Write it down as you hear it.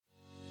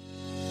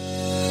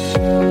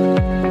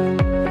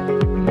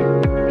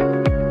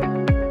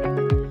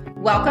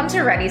Welcome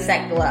to Ready,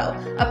 Set, Glow,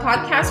 a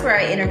podcast where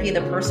I interview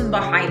the person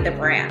behind the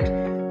brand.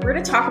 We're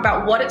going to talk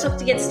about what it took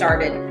to get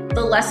started,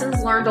 the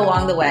lessons learned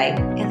along the way,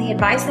 and the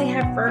advice they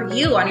have for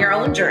you on your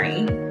own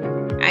journey.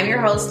 I'm your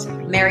host,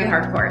 Mary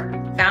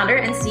Harcourt, founder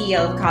and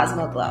CEO of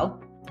Cosmo Glow.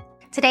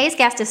 Today's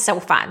guest is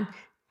so fun.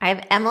 I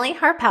have Emily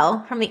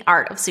Harpel from the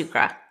Art of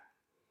Sucre.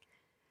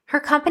 Her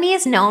company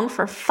is known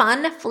for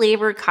fun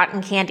flavored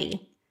cotton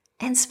candy,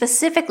 and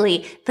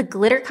specifically the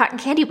glitter cotton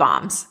candy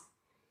bombs.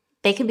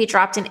 They can be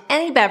dropped in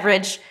any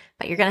beverage,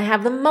 but you're going to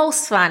have the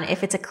most fun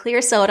if it's a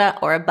clear soda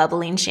or a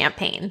bubbling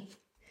champagne.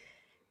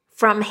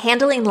 From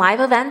handling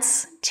live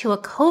events to a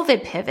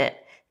COVID pivot,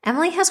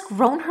 Emily has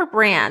grown her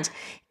brand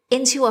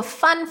into a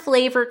fun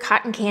flavored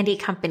cotton candy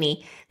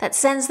company that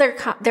sends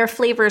their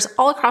flavors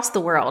all across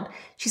the world.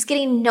 She's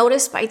getting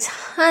noticed by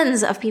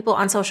tons of people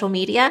on social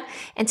media.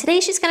 And today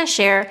she's going to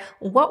share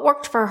what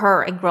worked for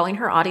her in growing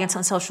her audience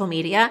on social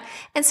media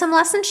and some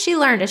lessons she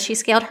learned as she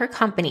scaled her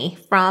company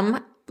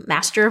from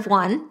master of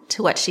one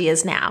to what she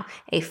is now,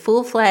 a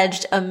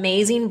full-fledged,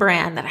 amazing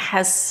brand that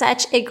has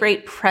such a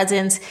great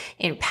presence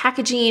in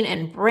packaging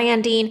and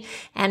branding.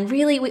 And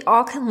really, we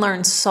all can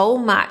learn so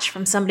much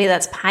from somebody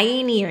that's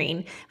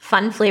pioneering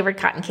fun flavored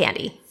cotton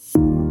candy.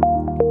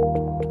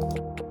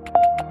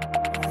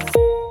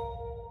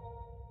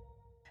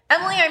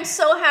 Emily, I'm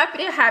so happy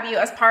to have you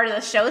as part of the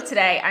show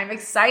today. I'm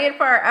excited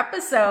for our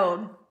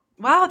episode.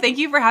 Wow, thank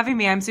you for having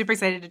me. I'm super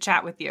excited to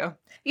chat with you.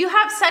 You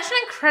have such an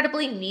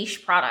incredibly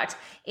niche product.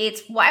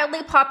 It's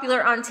wildly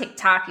popular on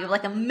TikTok. You have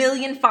like 1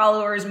 million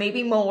followers,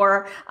 maybe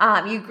more.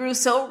 You grew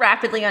so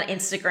rapidly on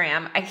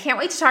Instagram. I can't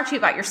wait to talk to you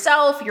about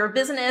yourself, your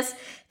business.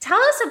 Tell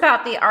us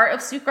about the Art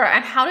of Sucre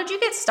and how did you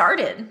get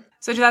started?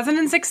 So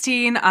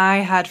 2016, I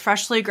had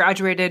freshly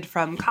graduated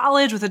from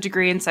college with a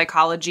degree in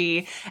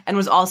psychology and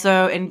was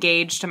also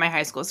engaged to my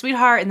high school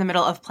sweetheart in the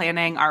middle of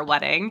planning our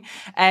wedding.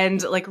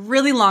 And like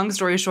really long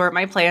story short,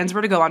 my plans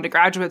were to go on to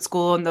graduate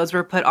school and those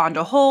were put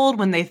onto hold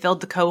when they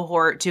filled the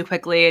cohort too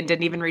quickly and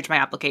didn't even reach my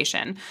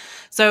application.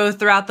 So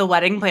throughout the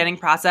wedding planning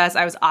process,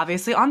 I was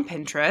obviously on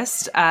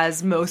Pinterest,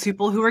 as most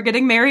people who are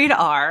getting married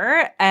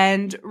are,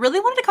 and really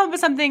wanted to come up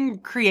with something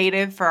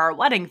creative for our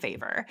wedding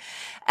favor.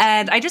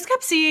 And I just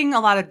kept seeing a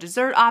lot of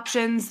dessert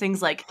options,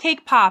 things like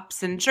cake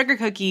pops and sugar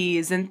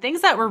cookies and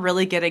things that were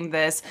really getting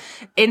this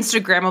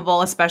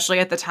Instagrammable, especially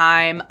at the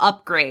time,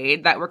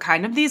 upgrade that were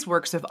kind of these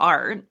works of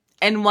art.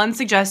 And one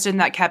suggestion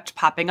that kept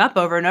popping up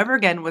over and over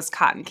again was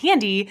cotton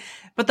candy,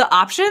 but the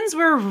options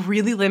were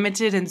really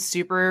limited and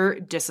super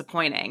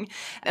disappointing.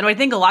 And what I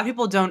think a lot of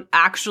people don't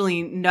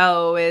actually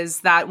know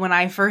is that when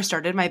I first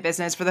started my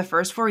business for the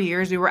first 4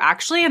 years, we were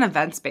actually an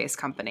events-based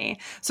company.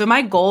 So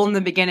my goal in the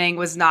beginning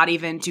was not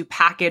even to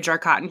package our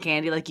cotton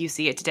candy like you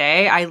see it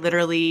today. I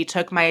literally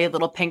took my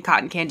little pink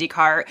cotton candy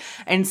cart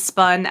and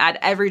spun at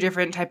every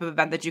different type of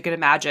event that you could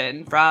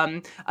imagine,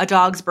 from a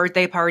dog's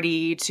birthday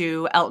party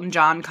to Elton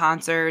John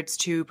concerts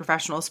to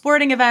professional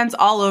sporting events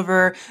all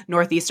over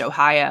Northeast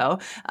Ohio.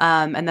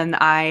 And then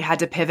I had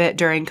to pivot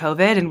during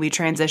COVID and we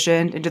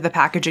transitioned into the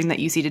packaging that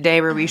you see today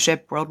where we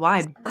ship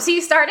worldwide. So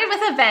you started with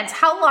events.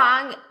 How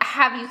long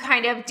have you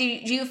do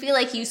you feel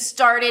like you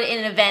started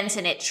in events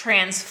and it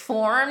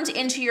transformed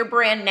into your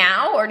brand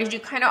now? Or did you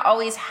kind of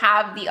always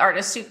have the Art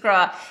of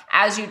Sucre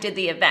as you did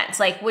the events?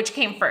 Like which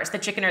came first, the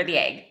chicken or the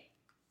egg?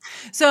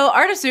 So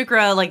Art of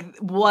Sucre,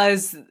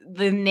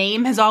 the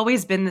name has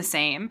always been the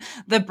same.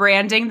 The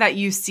branding that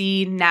you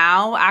see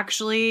now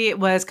actually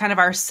was kind of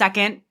our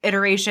second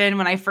iteration.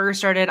 When I first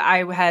started,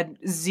 I had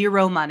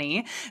zero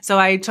money. So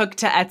I took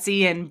to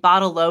Etsy and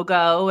bought a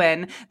logo.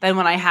 And then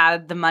when I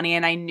had the money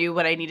and I knew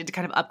what I needed to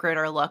kind of upgrade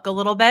our look a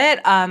little bit,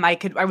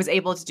 I was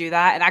able to do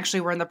that. And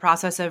actually we're in the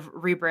process of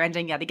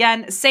rebranding yet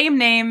again. Same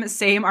name,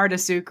 same Art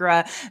of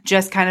Sucre,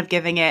 just kind of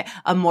giving it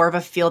a more of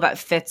a feel that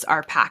fits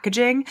our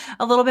packaging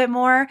a little bit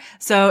more.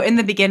 So in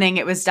the beginning,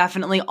 it was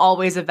definitely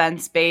always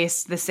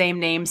events-based, the same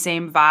name,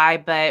 same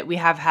vibe, but we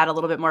have had a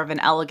little bit more of an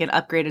elegant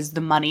upgrade as the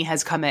money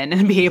has come in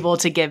and be able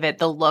to give it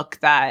the look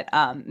that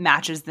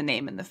matches the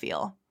name and the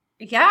feel.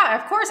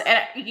 Yeah, of course.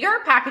 And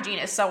your packaging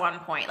is so on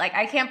point. Like,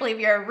 I can't believe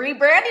you're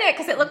rebranding it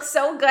because it looks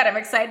so good. I'm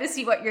excited to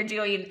see what you're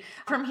doing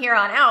from here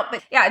on out.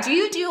 But yeah, do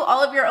you do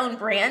all of your own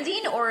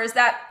branding or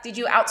did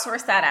you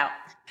outsource that out?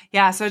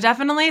 Yeah, so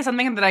definitely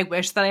something that I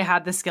wish that I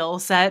had the skill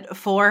set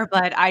for,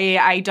 but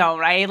I don't.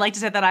 I like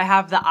to say that I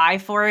have the eye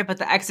for it, but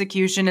the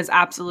execution is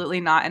absolutely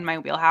not in my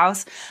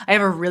wheelhouse. I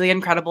have a really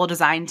incredible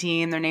design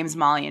team. Their name's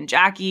Molly and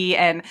Jackie.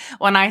 And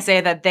when I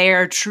say that they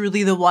are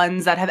truly the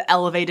ones that have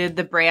elevated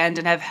the brand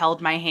and have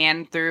held my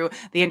hand through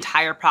the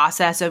entire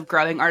process of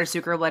growing Art of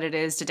Sucre what it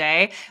is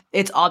today,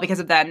 it's all because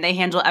of them. They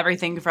handle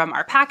everything from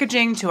our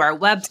packaging to our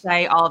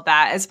website, all of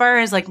that. As far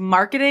as like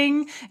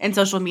marketing and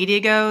social media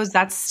goes,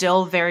 that's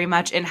still very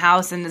much in-house.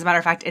 And as a matter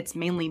of fact, it's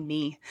mainly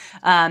me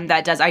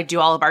that does. I do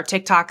all of our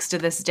TikToks to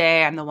this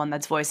day. I'm the one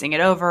that's voicing it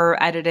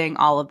over, editing,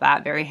 all of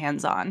that, very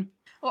hands-on.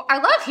 Well, I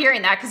love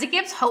hearing that because it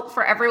gives hope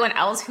for everyone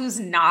else who's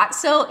not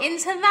so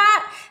into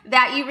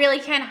that you really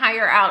can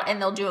hire out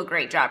and they'll do a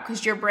great job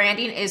because your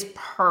branding is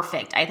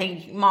perfect. I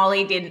think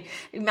Molly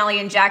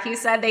and Jackie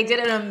said they did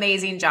an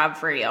amazing job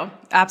for you.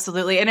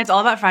 Absolutely. And it's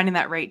all about finding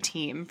that right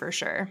team for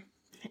sure.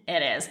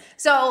 It is.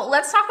 So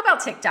let's talk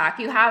about TikTok.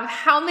 You have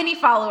how many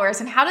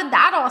followers and how did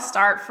that all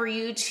start for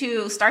you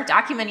to start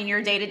documenting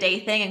your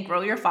day-to-day thing and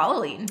grow your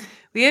following?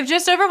 We have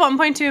just over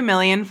 1.2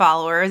 million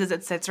followers as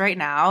it sits right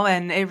now.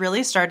 And it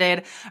really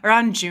started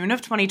around June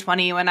of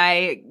 2020 when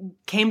I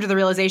came to the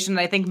realization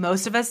that I think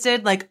most of us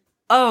did, like,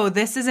 oh,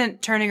 this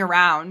isn't turning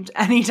around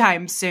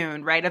anytime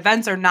soon, right?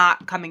 Events are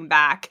not coming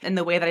back in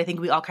the way that I think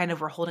we all kind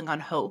of were holding on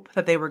hope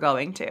that they were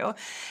going to.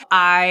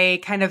 I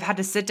kind of had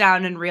to sit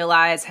down and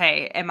realize,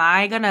 hey, am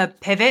I going to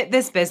pivot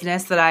this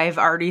business that I've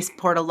already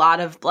poured a lot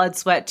of blood,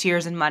 sweat,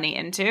 tears, and money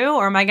into,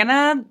 or am I going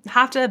to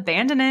have to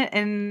abandon it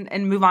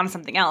and move on to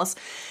something else?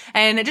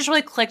 And it just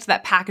really clicked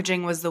that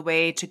packaging was the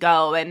way to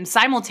go. And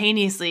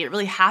simultaneously, it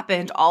really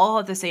happened all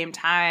at the same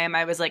time.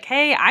 I was like,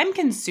 hey, I'm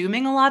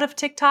consuming a lot of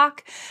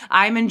TikTok.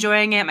 I'm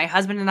enjoying it. My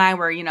husband and I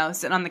were,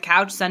 sitting on the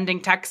couch sending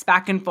texts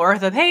back and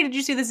forth of, hey, did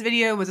you see this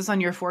video? Was this on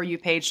your For You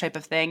page type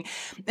of thing?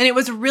 And it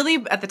was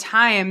really, at the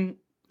time,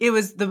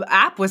 the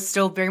app was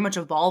still very much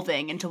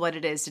evolving into what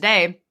it is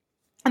today.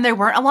 And there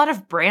weren't a lot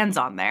of brands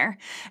on there.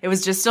 It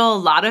was just still a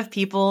lot of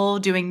people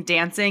doing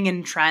dancing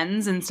and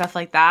trends and stuff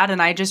like that.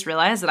 And I just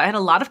realized that I had a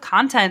lot of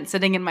content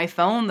sitting in my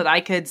phone that I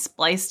could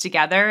splice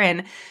together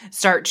and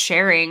start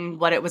sharing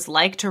what it was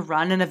like to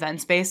run an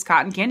events-based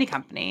cotton candy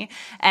company.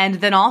 And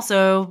then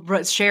also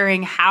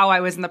sharing how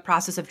I was in the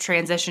process of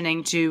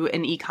transitioning to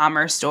an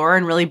e-commerce store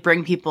and really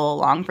bring people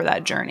along for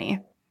that journey.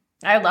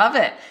 I love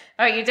it.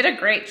 Oh, you did a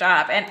great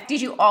job. And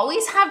did you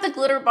always have the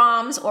glitter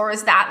bombs or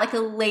was that like a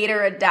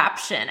later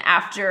adaptation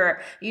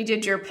after you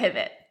did your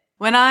pivot?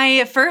 When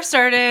I first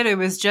started, it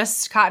was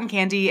just cotton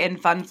candy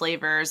and fun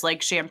flavors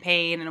like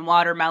champagne and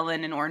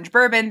watermelon and orange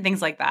bourbon,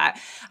 things like that.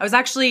 I was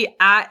actually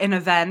at an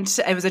event.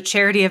 It was a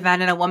charity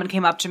event and a woman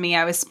came up to me.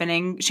 I was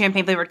spinning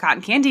champagne flavored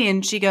cotton candy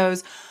and she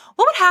goes,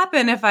 what would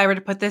happen if I were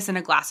to put this in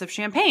a glass of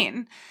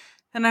champagne?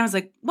 And I was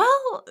like,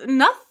 well,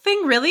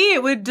 nothing really.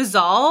 It would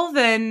dissolve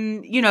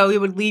and,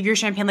 it would leave your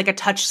champagne like a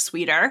touch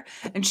sweeter.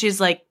 And she's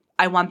like,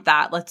 I want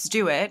that. Let's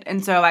do it.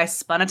 And so I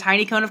spun a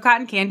tiny cone of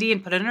cotton candy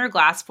and put it in her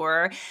glass for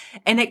her.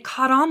 And it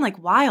caught on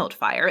like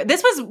wildfire.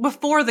 This was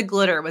before the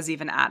glitter was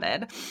even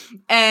added.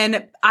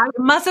 And I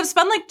must have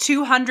spun like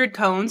 200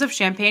 cones of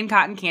champagne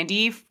cotton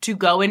candy to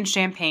go in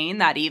champagne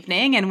that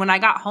evening. And when I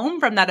got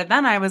home from that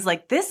event, I was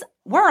like,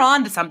 we're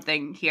on to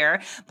something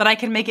here, but I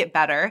can make it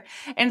better,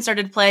 and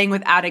started playing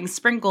with adding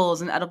sprinkles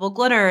and edible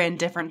glitter and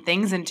different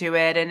things into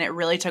it. And it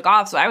really took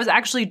off. So I was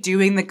actually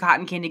doing the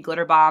cotton candy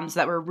glitter bombs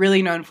that we're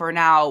really known for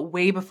now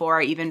way before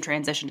I even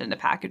transitioned into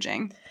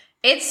packaging.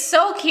 It's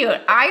so cute.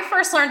 I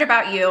first learned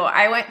about you.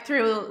 I went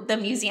through the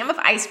Museum of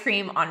Ice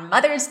Cream on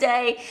Mother's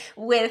Day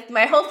with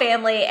my whole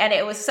family, and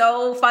it was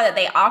so fun that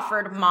they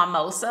offered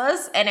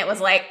mimosas, and it was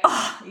like,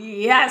 oh,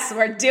 yes,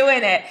 we're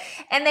doing it.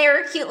 And they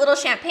were cute little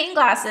champagne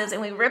glasses,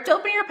 and we ripped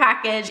open your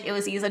package. It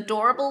was these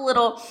adorable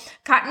little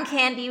cotton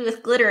candy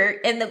with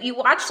glitter, and you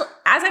watched,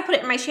 as I put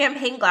it in my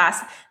champagne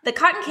glass, the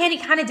cotton candy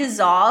kind of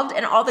dissolved,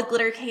 and all the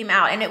glitter came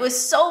out, and it was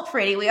so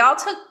pretty. We all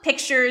took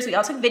pictures. We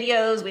all took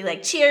videos. We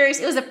cheers.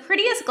 It was the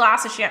prettiest glass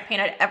of champagne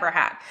I'd ever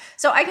had.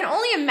 So I can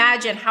only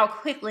imagine how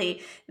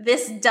quickly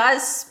this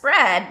does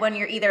spread when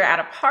you're either at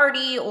a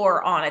party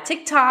or on a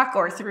TikTok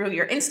or through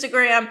your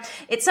Instagram.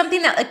 It's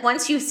something that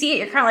once you see it,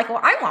 you're kind of like,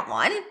 well, I want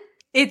one.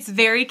 It's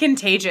very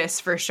contagious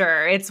for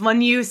sure. It's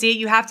when you see it,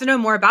 you have to know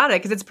more about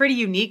it because it's pretty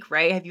unique,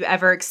 right? Have you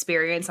ever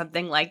experienced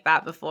something like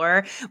that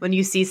before? When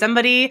you see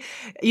somebody,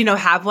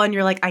 have one,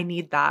 you're like, I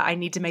need that. I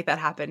need to make that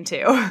happen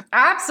too.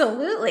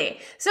 Absolutely.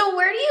 So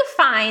where do you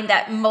find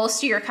that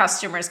most of your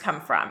customers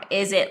come from?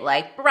 Is it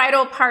like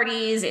bridal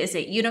parties? Is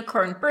it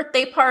unicorn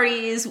birthday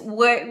parties?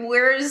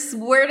 Where does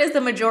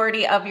the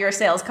majority of your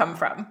sales come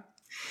from?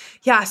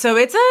 Yeah, so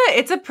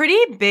it's a pretty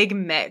big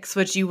mix,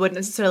 which you wouldn't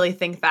necessarily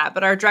think that.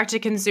 But our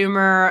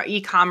direct-to-consumer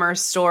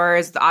e-commerce store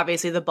is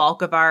obviously the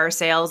bulk of our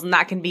sales, and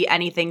that can be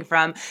anything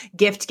from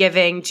gift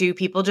giving to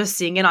people just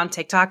seeing it on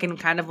TikTok and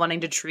kind of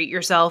wanting to treat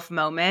yourself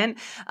moment.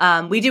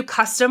 We do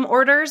custom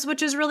orders,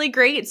 which is really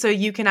great. So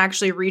you can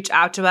actually reach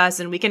out to us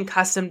and we can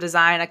custom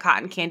design a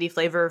cotton candy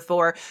flavor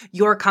for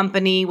your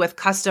company with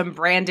custom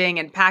branding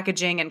and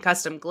packaging and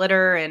custom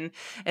glitter and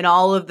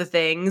all of the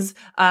things.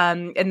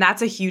 And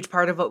that's a huge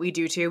part of what we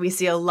do too. We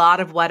see a lot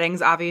of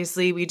weddings,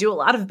 obviously. We do a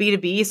lot of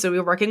B2B, so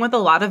we're working with a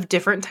lot of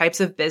different types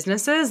of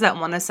businesses that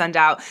want to send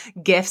out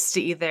gifts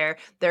to either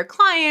their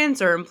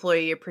clients or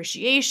employee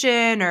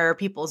appreciation or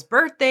people's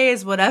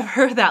birthdays,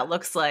 whatever that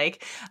looks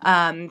like.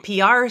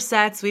 PR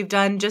sets, we've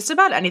done just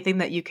about anything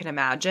that you can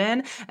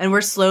imagine. And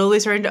we're slowly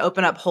starting to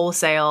open up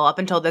wholesale. Up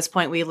until this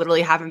point, we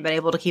literally haven't been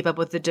able to keep up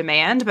with the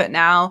demand, but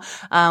now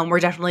we're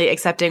definitely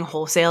accepting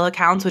wholesale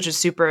accounts, which is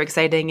super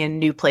exciting and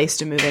new place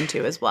to move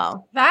into as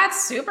well. That's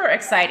super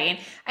exciting.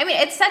 I mean,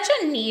 it's such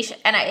a niche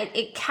and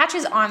it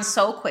catches on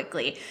so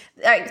quickly.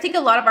 I think a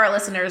lot of my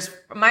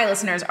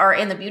listeners are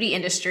in the beauty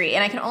industry.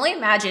 And I can only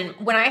imagine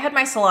when I had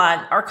my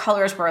salon, our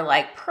colors were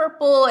like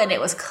purple and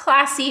it was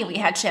classy and we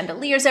had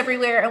chandeliers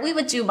everywhere and we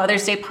would do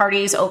Mother's Day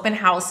parties, open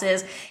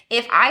houses.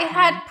 If I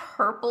had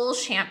purple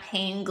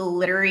champagne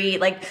glittery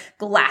like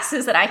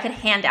glasses that I could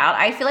hand out,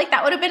 I feel like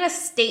that would have been a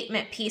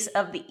statement piece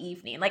of the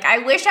evening. Like I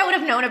wish I would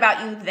have known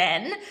about you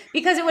then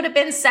because it would have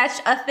been such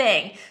a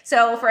thing.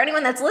 So for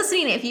anyone that's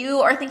listening, if you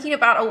are thinking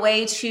about a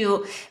way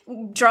to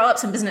draw up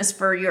some business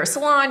for your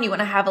salon, you want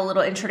to have a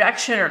little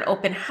introduction or an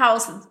open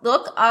house,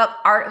 look up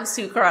Art of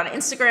Sucre on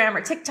Instagram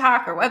or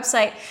TikTok or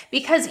website,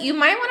 because you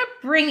might want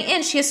to bring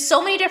in, she has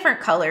so many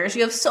different colors,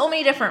 you have so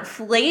many different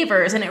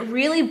flavors, and it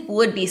really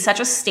would be such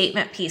a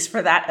statement piece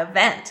for that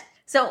event.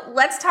 So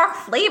let's talk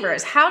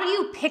flavors. How do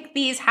you pick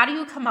these? How do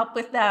you come up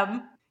with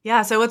them?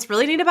 Yeah. So what's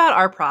really neat about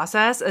our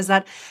process is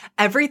that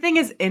everything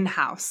is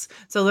in-house.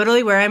 So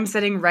literally where I'm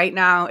sitting right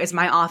now is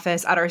my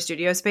office at our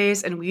studio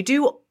space, and we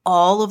do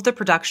all of the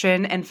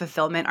production and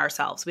fulfillment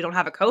ourselves. We don't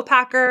have a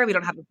co-packer. We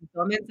don't have a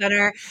fulfillment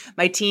center.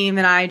 My team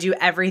and I do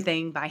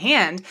everything by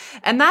hand.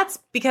 And that's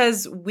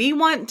because we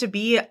want to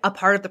be a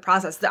part of the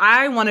process.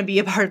 I want to be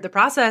a part of the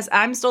process.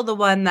 I'm still the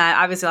one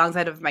that obviously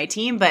alongside of my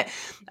team, but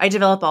I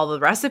develop all the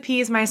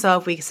recipes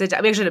myself. We actually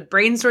had a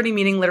brainstorming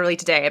meeting literally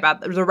today about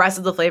the rest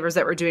of the flavors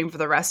that we're doing for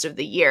the rest of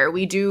the year.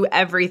 We do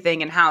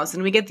everything in-house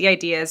and we get the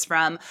ideas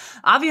from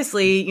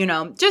obviously,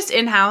 just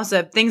in-house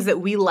of things that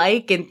we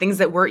like and things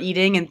that we're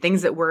eating and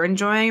things that we're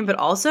enjoying, but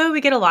also we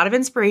get a lot of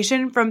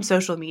inspiration from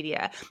social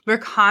media. We're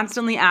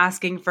constantly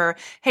asking for,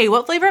 hey,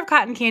 what flavor of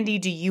cotton candy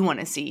do you want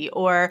to see?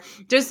 Or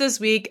just this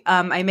week,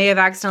 I may have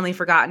accidentally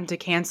forgotten to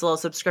cancel a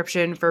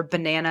subscription for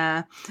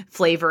banana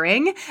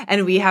flavoring,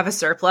 and we have a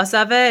surplus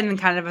of it. And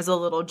kind of as a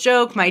little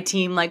joke, my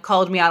team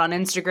called me out on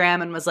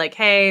Instagram and was like,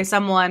 hey,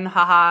 someone,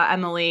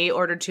 Emily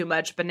ordered too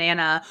much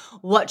banana.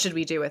 What should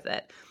we do with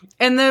it?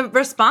 And the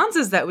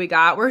responses that we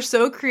got were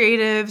so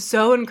creative,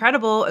 so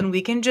incredible, and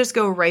we can just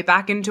go right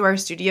back into our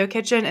studio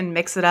kitchen and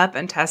mix it up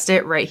and test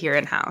it right here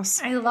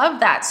in-house. I love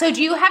that. So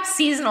do you have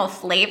seasonal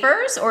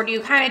flavors, or do you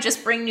kind of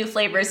just bring new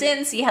flavors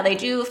in, see how they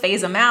do,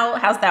 phase them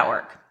out? How's that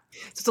work?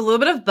 So it's a little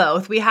bit of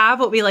both. We have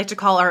what we like to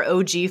call our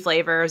OG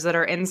flavors that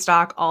are in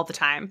stock all the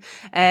time.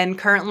 And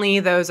currently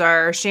those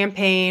are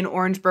champagne,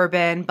 orange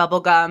bourbon,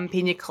 bubblegum,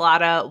 pina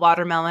colada,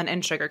 watermelon,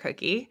 and sugar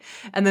cookie.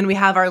 And then we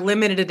have our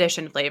limited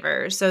edition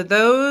flavors. So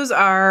those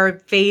are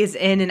phase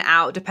in and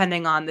out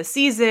depending on the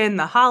season,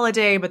 the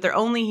holiday, but they're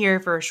only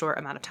here for a short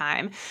amount of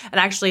time. And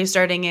actually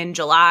starting in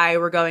July,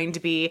 we're going to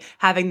be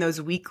having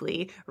those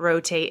weekly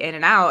rotate in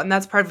and out. And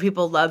that's part of what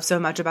people love so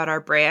much about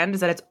our brand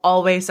is that it's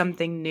always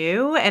something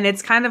new and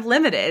it's kind of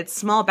limited. It's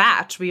small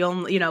batch. We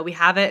only, we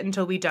have it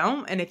until we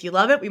don't. And if you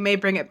love it, we may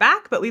bring it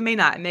back, but we may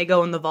not. It may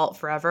go in the vault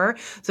forever.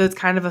 So it's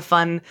kind of a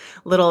fun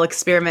little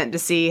experiment to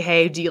see,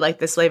 hey, do you like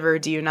this flavor?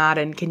 Do you not?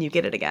 And can you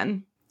get it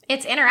again?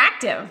 It's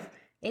interactive.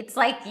 It's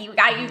like you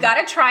got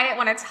to try it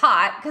when it's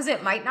hot because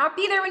it might not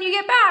be there when you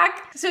get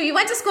back. So you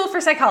went to school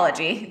for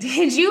psychology.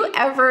 Did you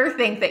ever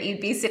think that you'd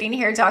be sitting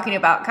here talking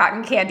about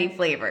cotton candy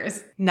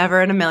flavors?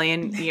 Never in a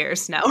million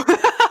years. No.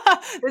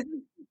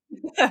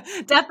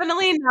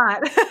 Definitely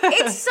not.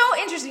 It's so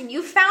interesting.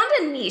 You found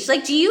a niche.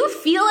 Do you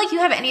feel like you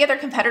have any other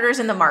competitors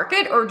in the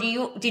market, or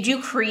did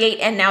you create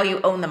and now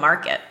you own the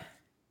market?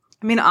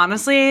 I mean,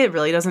 honestly, it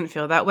really doesn't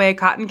feel that way.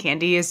 Cotton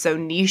candy is so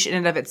niche in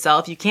and of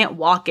itself. You can't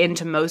walk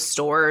into most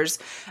stores,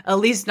 at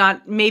least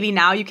not, maybe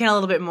now you can a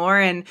little bit more.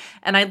 And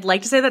I'd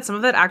like to say that some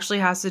of it actually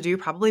has to do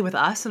probably with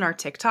us and our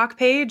TikTok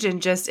page and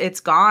just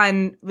it's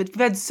gone. We've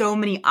had so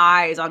many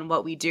eyes on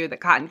what we do that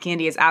cotton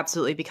candy has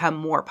absolutely become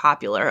more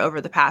popular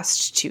over the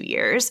past 2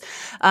 years.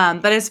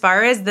 But as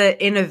far as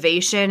the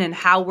innovation and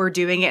how we're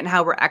doing it and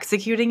how we're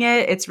executing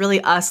it, it's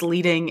really us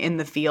leading in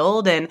the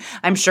field. And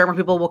I'm sure more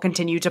people will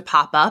continue to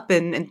pop up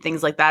and things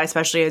like that,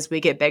 especially as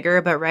we get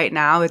bigger. But right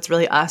now, it's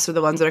really us are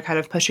the ones that are kind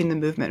of pushing the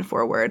movement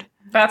forward.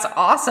 That's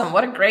awesome.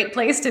 What a great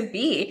place to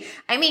be.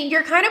 I mean,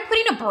 you're kind of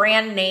putting a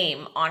brand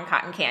name on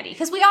cotton candy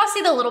because we all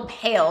see the little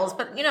pails,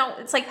 but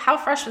it's like, how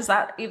fresh is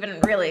that even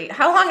really?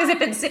 How long has it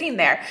been sitting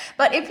there?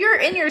 But if you're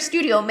in your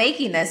studio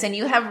making this and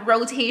you have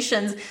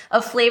rotations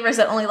of flavors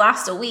that only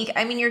last a week,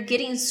 I mean, you're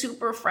getting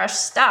super fresh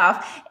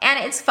stuff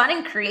and it's fun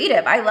and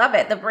creative. I love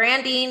it. The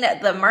branding,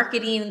 the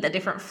marketing, the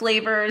different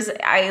flavors.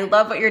 I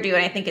love what you're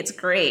doing. I think it's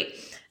great.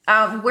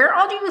 Where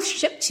all do you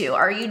ship to?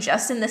 Are you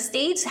just in the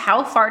States?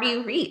 How far do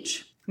you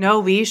reach?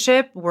 No, we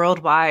ship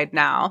worldwide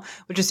now,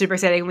 which is super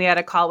exciting. We had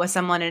a call with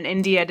someone in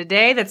India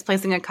today that's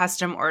placing a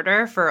custom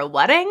order for a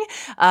wedding.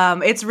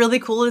 It's really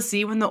cool to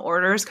see when the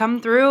orders come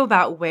through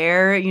about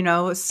where,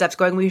 stuff's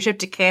going. We ship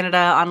to Canada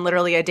on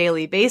literally a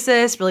daily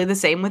basis, really the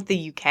same with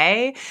the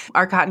UK.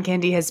 Our cotton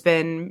candy has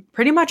been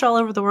pretty much all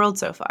over the world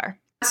so far.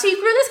 So you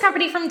grew this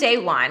company from day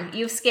one.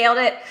 You've scaled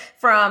it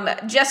from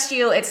just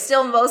you. It's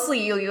still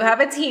mostly you. You have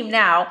a team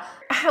now.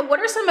 what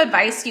are some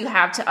advice you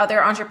have to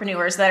other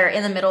entrepreneurs that are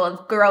in the middle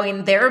of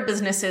growing their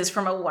businesses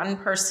from a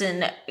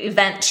one-person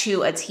event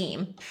to a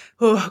team?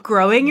 Ooh,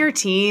 growing your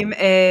team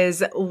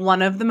is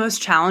one of the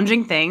most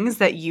challenging things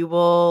that you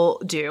will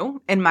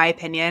do, in my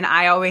opinion.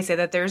 I always say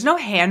that there's no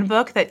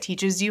handbook that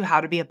teaches you how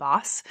to be a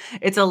boss.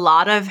 It's a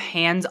lot of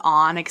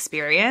hands-on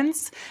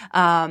experience.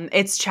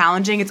 It's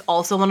challenging. It's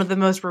also one of the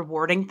most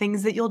rewarding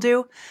things that you'll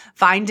do.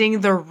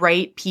 Finding the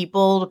right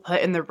people to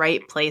put in the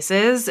right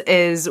places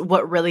is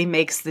what really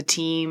makes the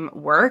team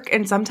work.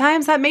 And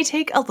sometimes that may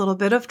take a little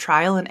bit of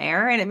trial and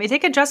error, and it may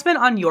take adjustment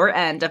on your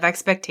end of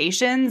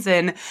expectations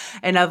and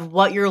of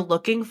what you're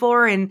looking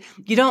for. And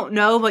you don't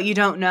know what you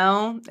don't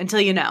know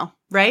until you know,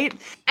 right?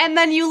 And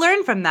then you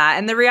learn from that.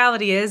 And the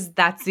reality is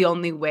that's the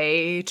only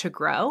way to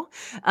grow.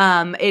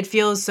 It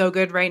feels so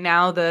good right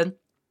now.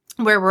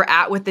 Where we're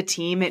at with the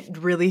team, it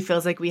really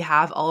feels like we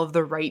have all of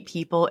the right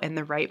people in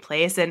the right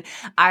place. And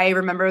I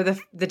remember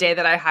the day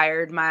that I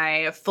hired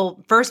my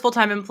first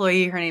full-time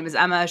employee. Her name is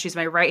Emma. She's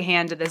my right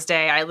hand to this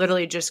day. I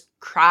literally just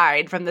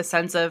cried from the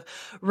sense of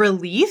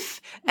relief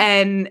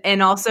and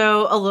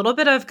also a little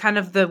bit of kind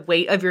of the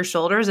weight of your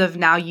shoulders of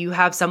now you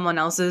have someone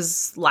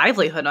else's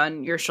livelihood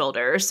on your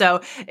shoulders.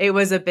 So it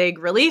was a big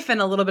relief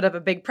and a little bit of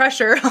a big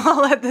pressure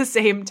all at the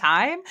same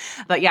time.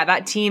 But yeah,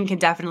 that team can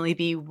definitely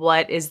be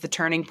what is the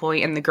turning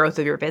point in the growth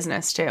of your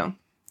business too.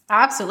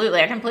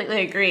 Absolutely. I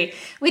completely agree.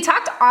 We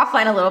talked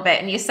offline a little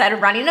bit and you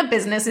said running a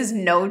business is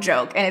no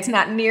joke and it's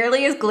not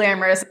nearly as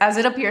glamorous as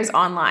it appears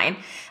online.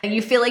 And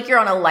you feel like you're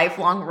on a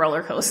lifelong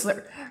roller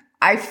coaster.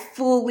 I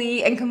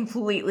fully and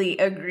completely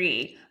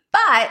agree.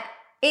 But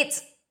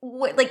it's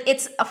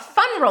a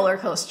fun roller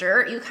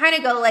coaster. You kind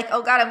of go like,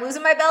 oh God, I'm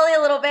losing my belly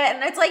a little bit.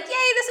 And it's like, yay,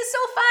 this is so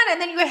fun.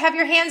 And then you have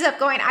your hands up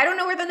going, I don't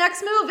know where the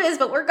next move is,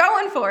 but we're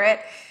going for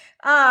it.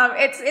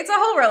 It's a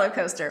whole roller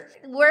coaster.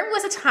 Where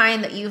was a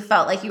time that you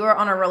felt like you were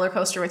on a roller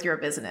coaster with your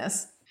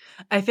business?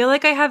 I feel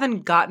like I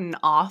haven't gotten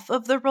off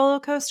of the roller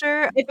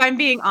coaster, if I'm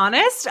being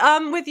honest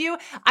with you.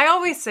 I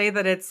always say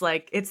that it's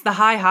the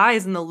high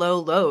highs and the low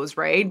lows,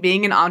 right?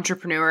 Being an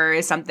entrepreneur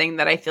is something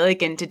that I feel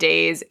like in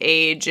today's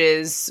age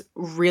is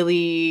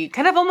really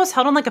kind of almost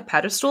held on like a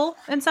pedestal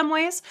in some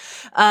ways.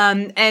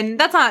 And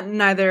that's not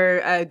neither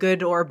a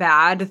good or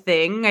bad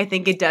thing. I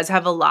think it does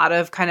have a lot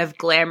of kind of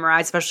glamour,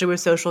 especially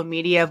with social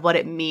media, of what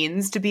it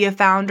means to be a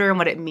founder and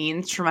what it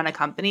means to run a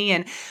company.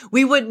 And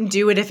we wouldn't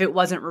do it if it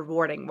wasn't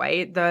rewarding,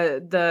 right? The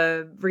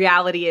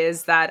reality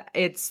is that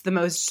it's the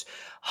most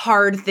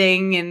hard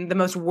thing and the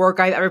most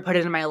work I've ever put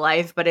into my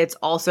life, but it's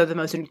also the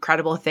most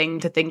incredible thing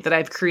to think that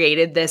I've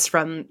created this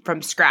from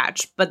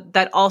scratch. But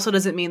that also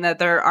doesn't mean that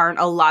there aren't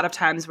a lot of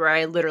times where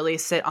I literally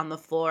sit on the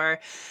floor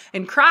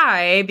and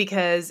cry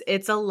because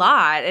it's a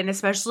lot. And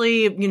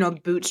especially,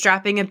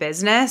 bootstrapping a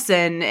business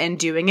and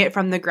doing it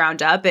from the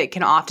ground up, it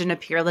can often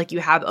appear like you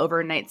have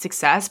overnight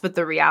success, but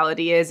the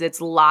reality is it's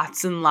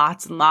lots and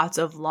lots and lots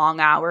of long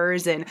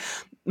hours and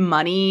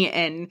money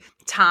and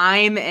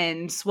time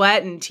and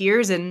sweat and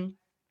tears and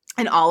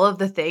all of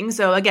the things.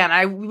 So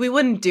again, we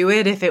wouldn't do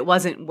it if it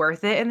wasn't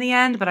worth it in the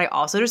end, but I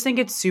also just think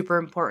it's super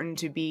important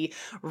to be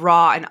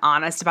raw and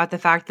honest about the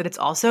fact that it's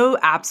also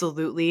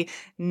absolutely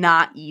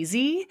not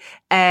easy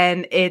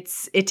and it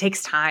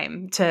takes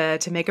time to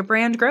make a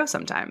brand grow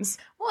sometimes.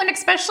 Well, and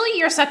especially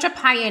you're such a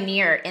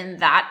pioneer in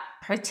that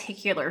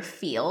particular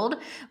field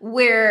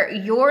where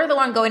you're the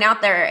one going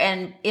out there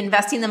and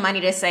investing the money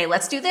to say,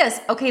 let's do this.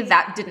 Okay,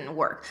 that didn't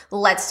work.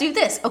 Let's do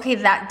this. Okay,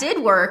 that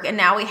did work. And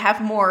now we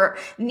have more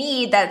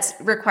need that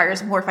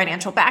requires more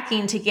financial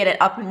backing to get it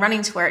up and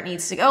running to where it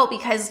needs to go.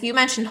 Because you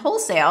mentioned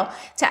wholesale.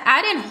 To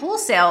add in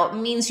wholesale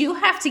means you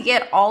have to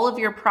get all of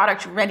your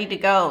product ready to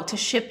go to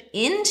ship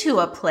into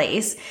a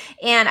place.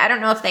 And I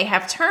don't know if they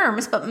have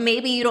terms, but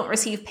maybe you don't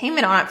receive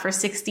payment on it for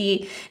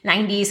 60,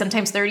 90,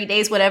 sometimes 30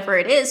 days, whatever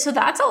it is. So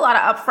that's a lot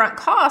of upfront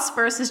costs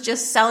versus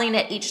just selling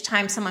it each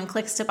time someone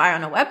clicks to buy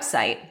on a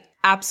website.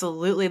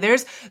 Absolutely.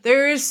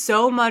 There is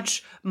so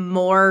much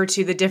more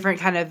to the different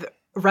kind of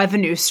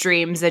revenue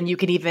streams than you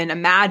could even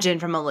imagine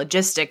from a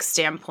logistics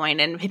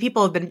standpoint. And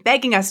people have been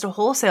begging us to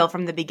wholesale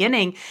from the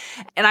beginning.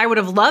 And I would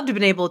have loved to have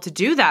been able to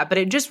do that, but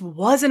it just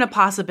wasn't a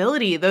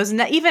possibility. Those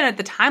even at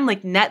the time,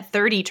 like net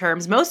 30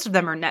 terms, most of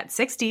them are net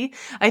 60.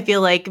 I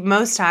feel like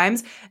most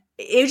times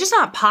it was just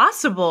not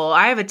possible.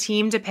 I have a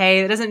team to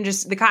pay.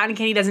 The cotton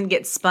candy doesn't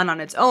get spun on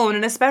its own.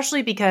 And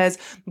especially because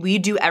we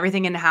do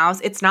everything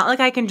in-house, it's not like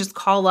I can just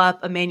call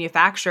up a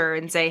manufacturer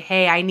and say,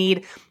 hey, I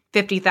need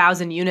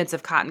 50,000 units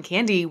of cotton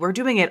candy. We're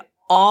doing it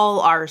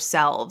all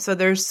ourselves. So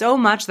there's so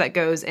much that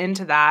goes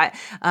into that.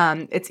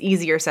 It's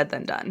easier said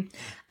than done.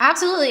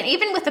 Absolutely. And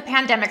even with the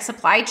pandemic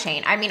supply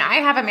chain, I mean, I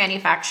have a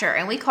manufacturer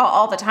and we call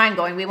all the time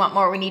going, we want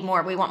more, we need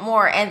more, we want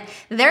more. And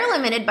they're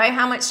limited by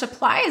how much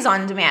supply is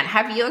on demand.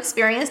 Have you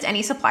experienced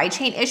any supply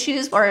chain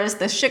issues or has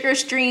the sugar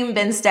stream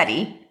been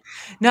steady?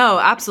 No,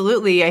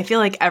 absolutely. I feel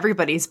like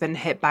everybody's been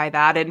hit by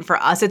that. And for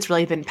us, it's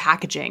really been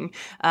packaging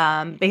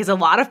because a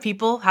lot of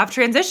people have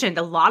transitioned.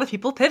 A lot of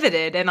people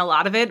pivoted, and a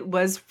lot of it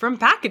was from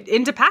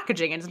into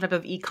packaging and some type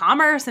of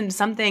e-commerce and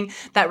something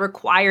that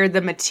required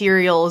the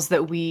materials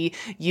that we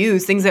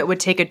use. Things that would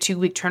take a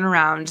 2-week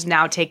turnaround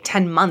now take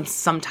 10 months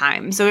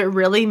sometimes. So it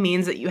really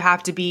means that you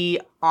have to be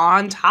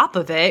on top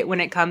of it when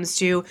it comes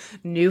to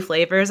new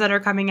flavors that are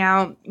coming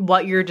out,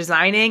 what you're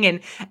designing,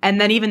 and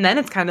then even then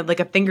it's kind of like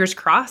a fingers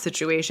crossed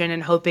situation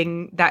and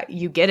hoping that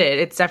you get it.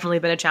 It's definitely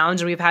been a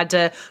challenge, and we've had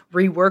to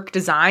rework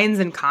designs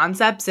and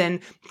concepts and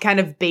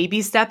kind of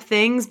baby step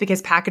things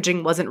because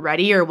packaging wasn't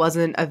ready or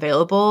wasn't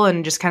available,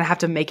 and just kind of have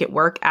to make it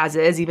work as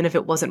is, even if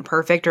it wasn't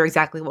perfect or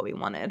exactly what we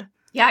wanted.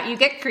 Yeah, you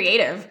get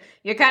creative.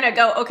 You kind of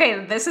go,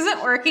 okay, this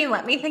isn't working.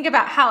 Let me think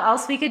about how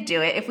else we could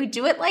do it. If we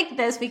do it like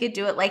this, we could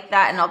do it like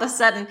that. And all of a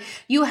sudden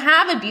you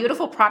have a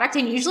beautiful product.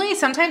 And usually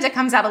sometimes it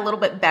comes out a little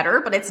bit better,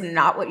 but it's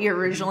not what you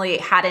originally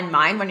had in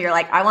mind when you're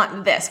like, I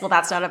want this. Well,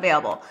 that's not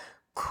available.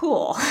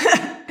 Cool.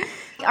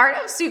 Art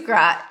of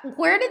Sucre,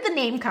 where did the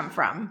name come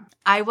from?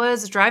 I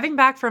was driving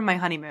back from my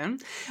honeymoon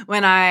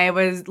when I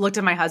looked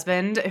at my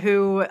husband,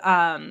 who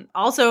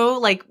also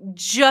like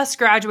just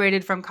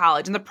graduated from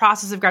college. In the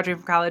process of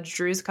graduating from college,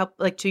 Drew's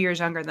 2 years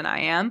younger than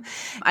I am.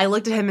 I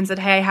looked at him and said,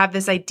 "Hey, I have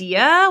this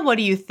idea. What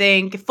do you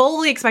think?"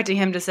 Fully expecting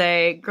him to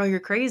say, "Girl, you're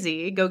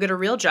crazy. Go get a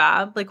real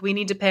job. Like, we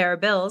need to pay our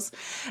bills."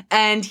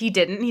 And he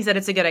didn't. He said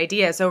it's a good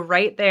idea. So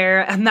right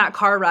there on that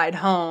car ride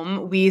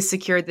home, we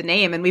secured the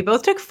name. And we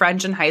both took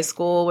French in high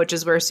school, which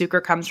is where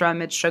Sucre comes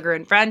from. It's sugar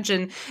in French.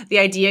 And the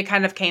idea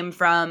kind of came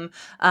from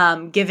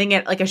giving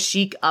it like a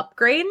chic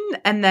upgrade,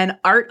 and then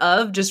Art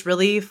of just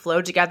really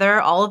flowed together.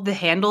 All of the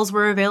handles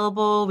were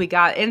available. We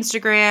got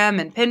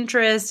Instagram and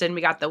Pinterest, and we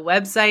got the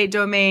website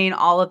domain,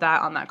 all of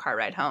that on that car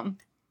ride home.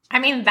 I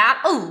mean, that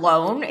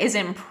alone is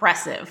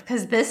impressive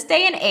because this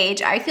day and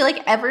age, I feel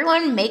like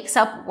everyone makes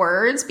up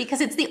words because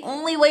it's the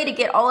only way to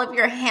get all of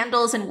your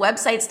handles and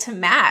websites to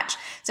match.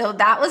 So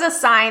that was a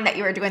sign that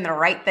you were doing the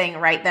right thing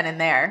right then and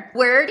there.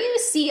 Where do you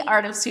see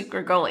Art of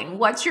Sucre going?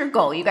 What's your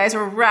goal? You guys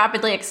are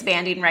rapidly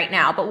expanding right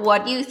now, but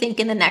what do you think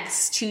in the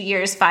next 2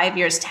 years, 5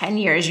 years, 10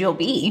 years you'll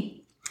be?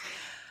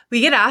 We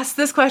get asked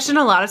this question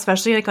a lot,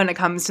 especially like when it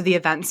comes to the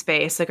event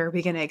space. Like, are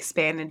we going to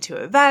expand into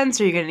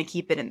events? Are you going to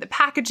keep it in the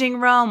packaging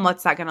realm?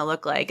 What's that going to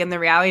look like? And the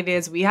reality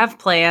is we have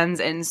plans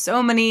in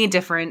so many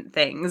different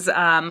things.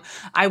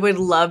 I would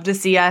love to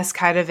see us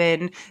kind of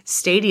in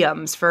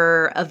stadiums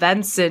for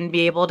events and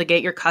be able to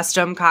get your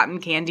custom cotton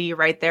candy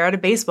right there at a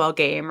baseball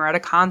game or at a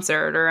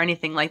concert or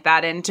anything like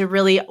that. And to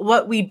really,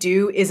 what we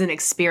do is an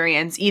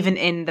experience, even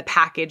in the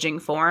packaging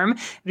form.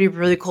 It'd be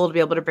really cool to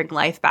be able to bring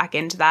life back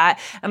into that.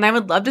 And I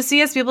would love to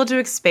see us be able to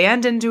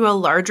expand into a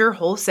larger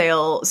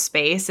wholesale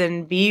space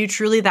and be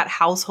truly that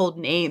household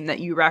name that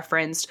you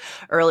referenced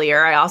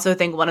earlier. I also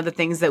think one of the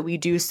things that we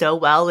do so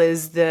well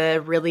is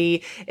the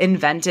really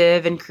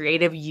inventive and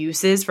creative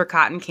uses for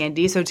cotton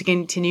candy. So to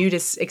continue to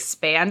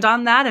expand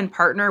on that and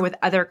partner with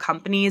other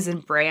companies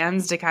and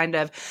brands to kind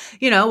of,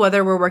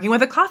 whether we're working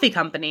with a coffee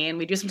company and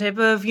we do some type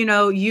of,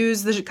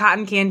 use the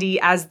cotton candy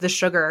as the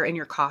sugar in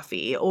your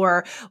coffee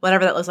or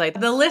whatever that looks like.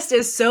 The list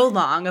is so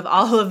long of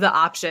all of the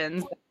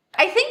options.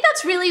 I think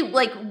that's really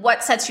like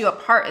what sets you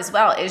apart as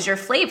well is your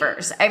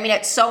flavors. I mean,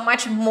 it's so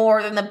much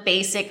more than the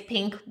basic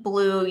pink,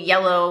 blue,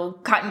 yellow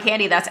cotton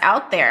candy that's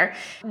out there.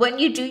 When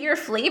you do your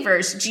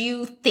flavors, do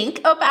you think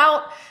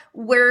about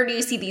where do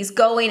you see these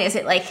going? Is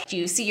it like, do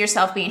you see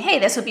yourself being, hey,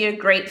 this would be a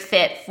great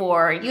fit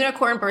for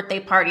unicorn birthday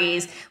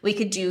parties. We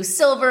could do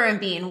silver and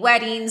be in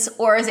weddings.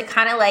 Or is it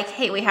kind of like,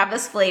 hey, we have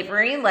this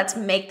flavoring, let's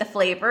make the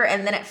flavor.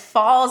 And then it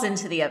falls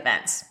into the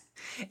events.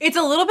 It's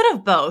a little bit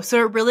of both.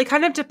 So it really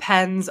kind of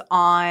depends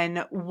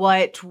on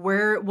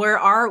where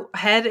our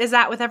head is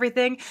at with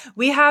everything.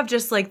 We have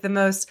just like the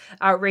most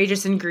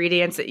outrageous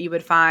ingredients that you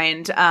would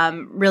find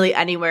really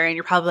anywhere. And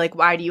you're probably like,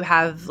 why do you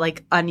have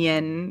like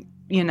onion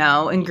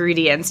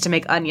ingredients to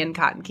make onion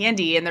cotton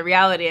candy? And the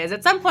reality is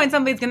at some point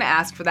somebody's going to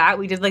ask for that.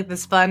 We did like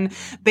this fun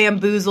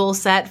bamboozle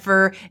set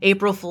for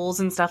April Fools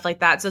and stuff like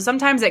that. So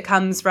sometimes it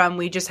comes from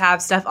we just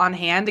have stuff on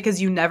hand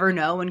because you never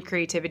know when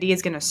creativity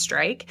is going to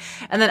strike.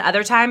 And then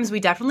other times we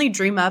definitely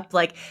dream up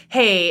like,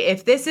 hey,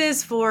 if this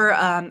is for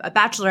a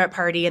bachelorette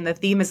party and the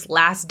theme is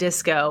last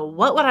disco,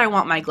 what would I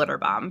want my glitter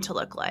bomb to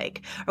look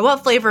like? Or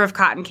what flavor of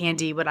cotton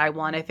candy would I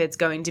want if it's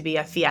going to be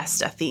a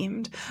fiesta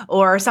themed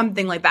or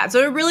something like that? So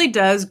it really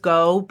does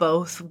go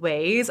both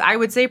ways. I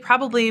would say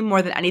probably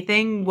more than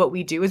anything, what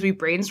we do is we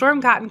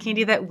brainstorm cotton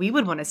candy that we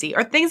would want to see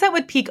or things that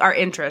would pique our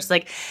interest.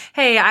 Like,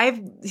 hey,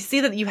 I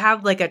see that you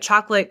have like a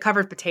chocolate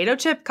covered potato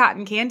chip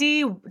cotton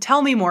candy.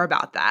 Tell me more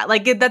about that.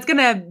 Like that's going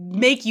to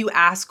make you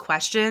ask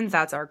questions.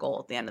 That's our goal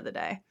at the end of the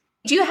day.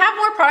 Do you have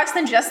more products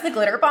than just the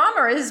glitter bomb,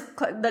 or is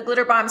the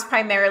glitter bombs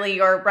primarily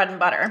your bread and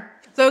butter?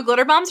 So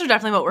glitter bombs are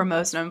definitely what we're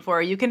most known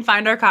for. You can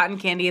find our cotton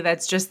candy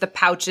that's just the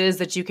pouches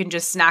that you can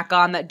just snack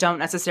on that don't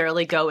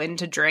necessarily go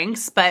into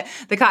drinks. But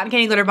the cotton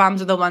candy glitter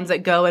bombs are the ones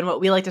that go in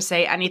what we like to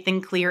say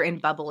anything clear and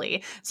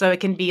bubbly. So it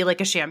can be like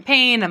a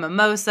champagne, a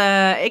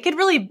mimosa. It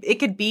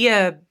could be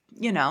a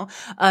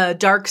a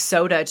dark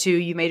soda too.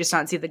 You may just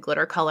not see the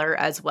glitter color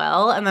as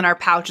well. And then our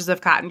pouches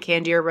of cotton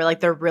candy are where like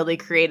the really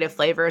creative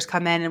flavors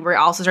come in. And we're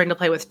also starting to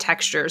play with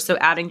textures. So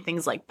adding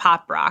things like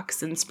Pop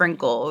Rocks and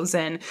sprinkles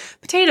and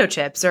potato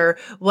chips or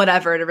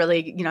whatever to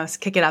really,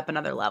 kick it up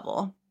another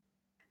level.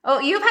 Oh,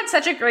 you've had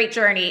such a great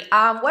journey.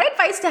 What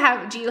advice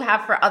do you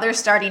have for others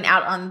starting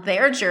out on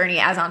their journey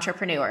as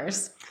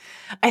entrepreneurs?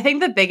 I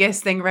think the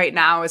biggest thing right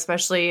now,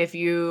 especially if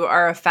you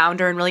are a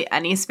founder in really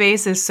any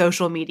space, is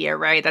social media,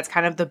 right? That's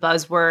kind of the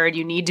buzzword.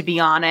 You need to be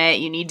on it.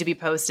 You need to be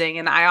posting.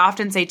 And I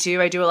often say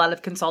too, I do a lot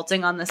of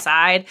consulting on the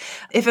side.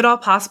 If at all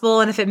possible,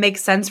 and if it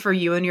makes sense for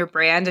you and your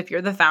brand, if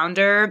you're the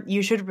founder,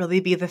 you should really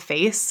be the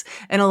face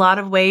in a lot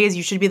of ways.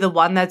 You should be the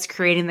one that's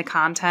creating the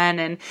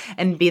content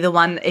and be the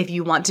one, if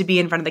you want to be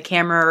in front of the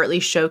camera or at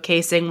least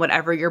showcasing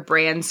whatever your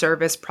brand,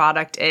 service,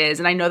 product is.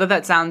 And I know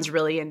that sounds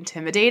really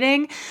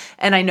intimidating.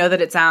 And I know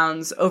that it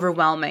sounds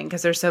overwhelming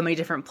because there's so many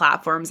different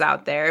platforms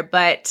out there,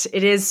 but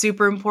it is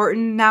super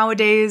important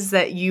nowadays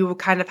that you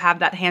kind of have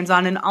that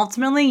hands-on, and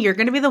ultimately you're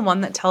going to be the one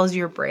that tells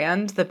your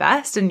brand the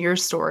best and your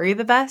story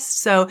the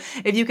best. So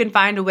if you can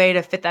find a way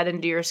to fit that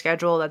into your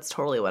schedule, that's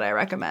totally what I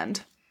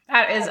recommend.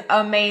 That is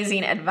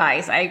amazing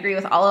advice. I agree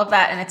with all of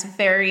that. And it's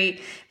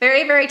very,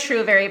 very, very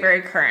true. Very,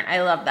 very current.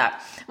 I love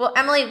that. Well,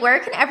 Emily, where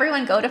can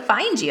everyone go to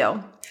find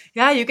you?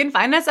 Yeah, you can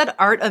find us at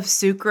Art of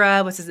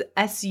Sucre, which is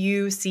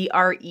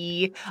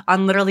SUCRE,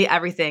 on literally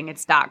everything.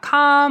 It's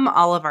 .com,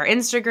 all of our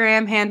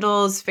Instagram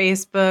handles,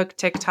 Facebook,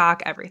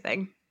 TikTok,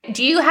 everything.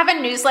 Do you have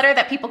a newsletter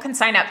that people can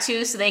sign up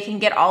to so they can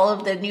get all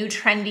of the new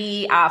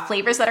trendy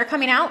flavors that are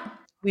coming out?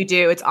 We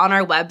do. It's on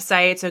our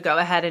website. So go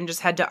ahead and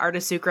just head to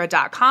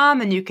artofsucre.com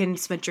and you can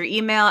submit your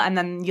email and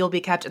then you'll be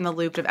kept in the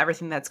loop of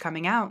everything that's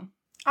coming out.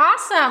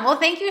 Awesome. Well,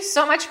 thank you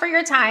so much for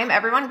your time.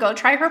 Everyone go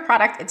try her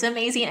product. It's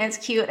amazing and it's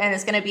cute and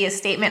it's going to be a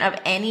statement of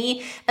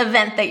any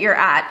event that you're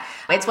at.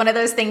 It's one of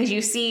those things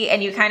you see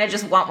and you kind of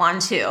just want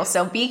one too.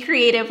 So be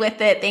creative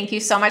with it. Thank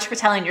you so much for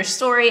telling your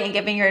story and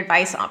giving your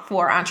advice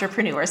for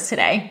entrepreneurs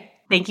today.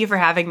 Thank you for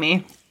having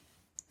me.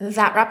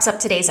 That wraps up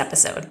today's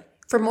episode.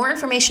 For more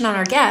information on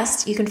our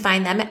guests, you can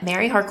find them at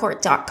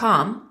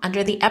maryharcourt.com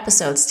under the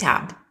episodes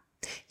tab.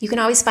 You can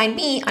always find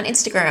me on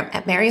Instagram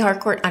at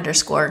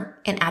maryharcourt_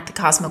 and at the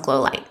Cosmo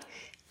Glow Light.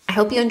 I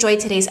hope you enjoyed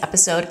today's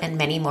episode and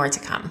many more to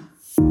come.